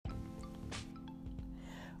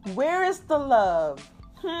Where is the love?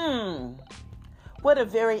 What a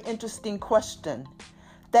very interesting question.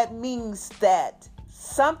 That means that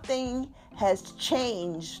something has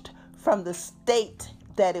changed from the state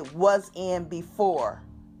that it was in before.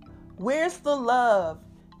 Where's the love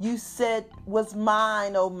you said was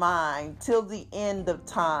mine, oh mine, till the end of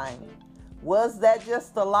time? Was that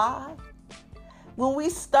just a lie? When we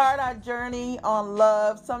start our journey on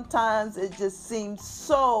love, sometimes it just seems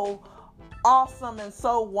so awesome and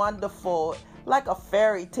so wonderful, like a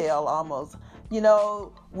fairy tale almost. You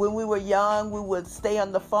know, when we were young, we would stay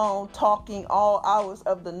on the phone talking all hours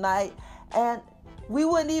of the night, and we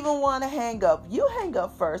wouldn't even want to hang up. You hang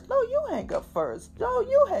up first. No, you hang up first. No,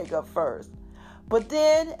 you hang up first. But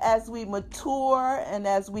then as we mature and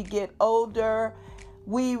as we get older,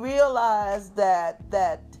 we realize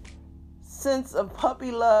that sense of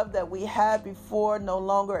puppy love that we had before no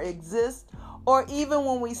longer exists. Or even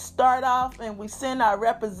when we start off and we send our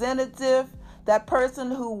representative, that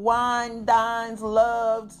person who wine, dines,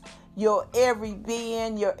 loves your every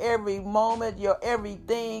being, your every moment, your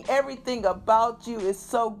everything. Everything about you is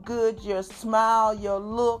so good. Your smile, your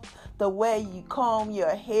look, the way you comb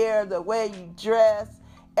your hair, the way you dress.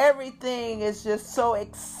 Everything is just so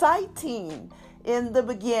exciting in the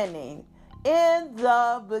beginning. In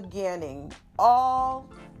the beginning, all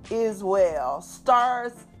is well.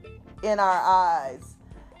 Stars in our eyes.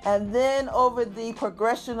 And then over the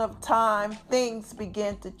progression of time, things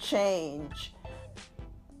begin to change.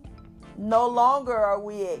 No longer are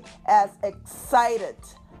we as excited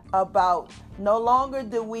about, no longer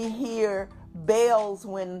do we hear bells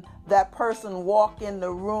when that person walk in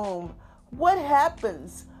the room. What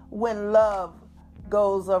happens when love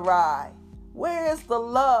goes awry? Where is the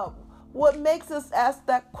love? What makes us ask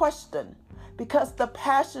that question? Because the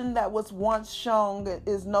passion that was once shown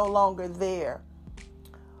is no longer there.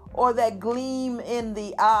 Or that gleam in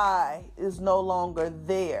the eye is no longer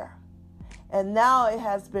there. And now it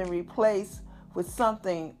has been replaced with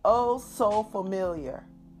something oh so familiar.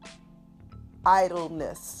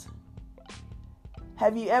 Idleness.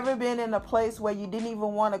 Have you ever been in a place where you didn't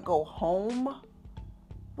even want to go home?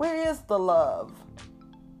 Where is the love?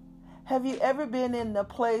 Have you ever been in a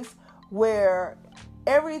place where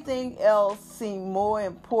everything else seemed more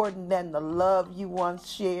important than the love you once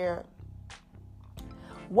shared?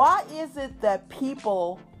 Why is it that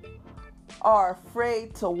people are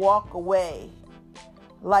afraid to walk away?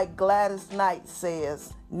 Like Gladys Knight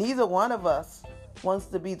says, neither one of us wants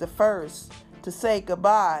to be the first to say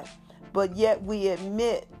goodbye, but yet we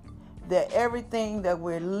admit that everything that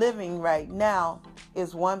we're living right now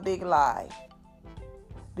is one big lie.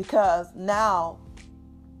 Because now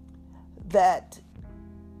that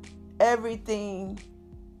everything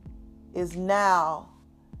is now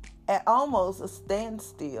at almost a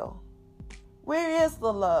standstill. Where is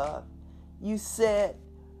the love you said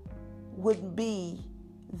would be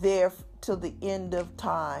there till the end of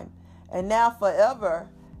time? And now forever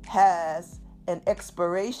has an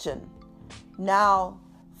expiration. Now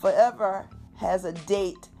forever has a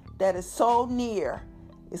date that is so near,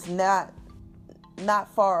 it's not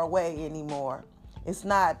far away anymore. It's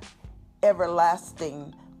not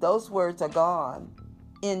everlasting. Those words are gone.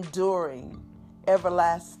 Enduring,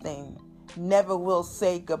 everlasting, never will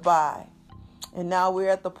say goodbye. And now we're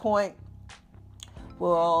at the point,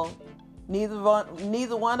 well, neither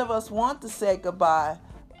one of us want to say goodbye,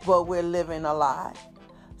 but we're living a lie.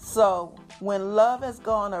 So when love has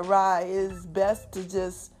gone awry, it is best to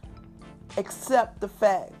just accept the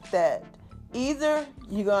fact that either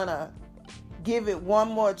you're going to give it one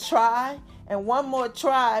more try, and one more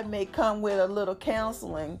try may come with a little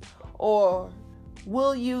counseling, or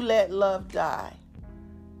will you let love die?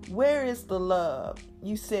 Where is the love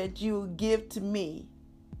you said you would give to me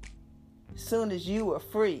as soon as you were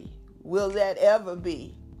free? Will that ever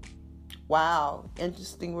be? Wow,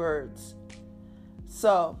 interesting words.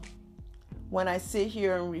 So, when I sit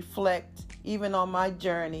here and reflect, even on my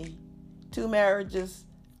journey, 2 marriages,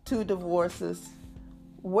 2 divorces,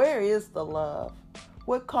 where is the love?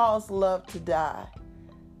 What caused love to die?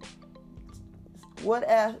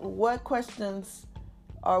 What questions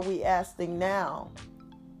are we asking now?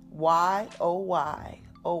 Why, oh why,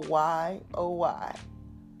 oh why, oh why?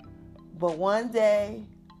 But one day,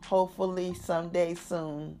 hopefully someday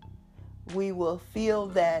soon, we will feel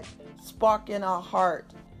that spark in our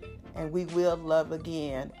heart and we will love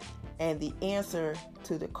again. And the answer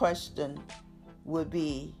to the question would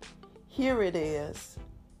be, here it is.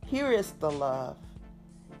 Here is the love.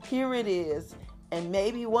 Here it is. And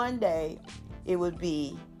maybe one day it would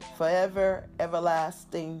be forever,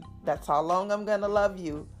 everlasting. That's how long I'm going to love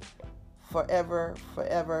you.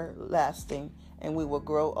 forever lasting, and we will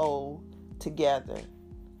grow old together.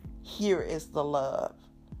 Here is the love.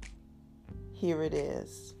 Here it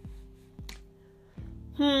is.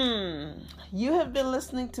 You have been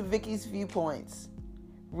listening to Vicky's Viewpoints.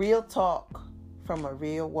 Real talk from a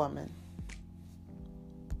real woman.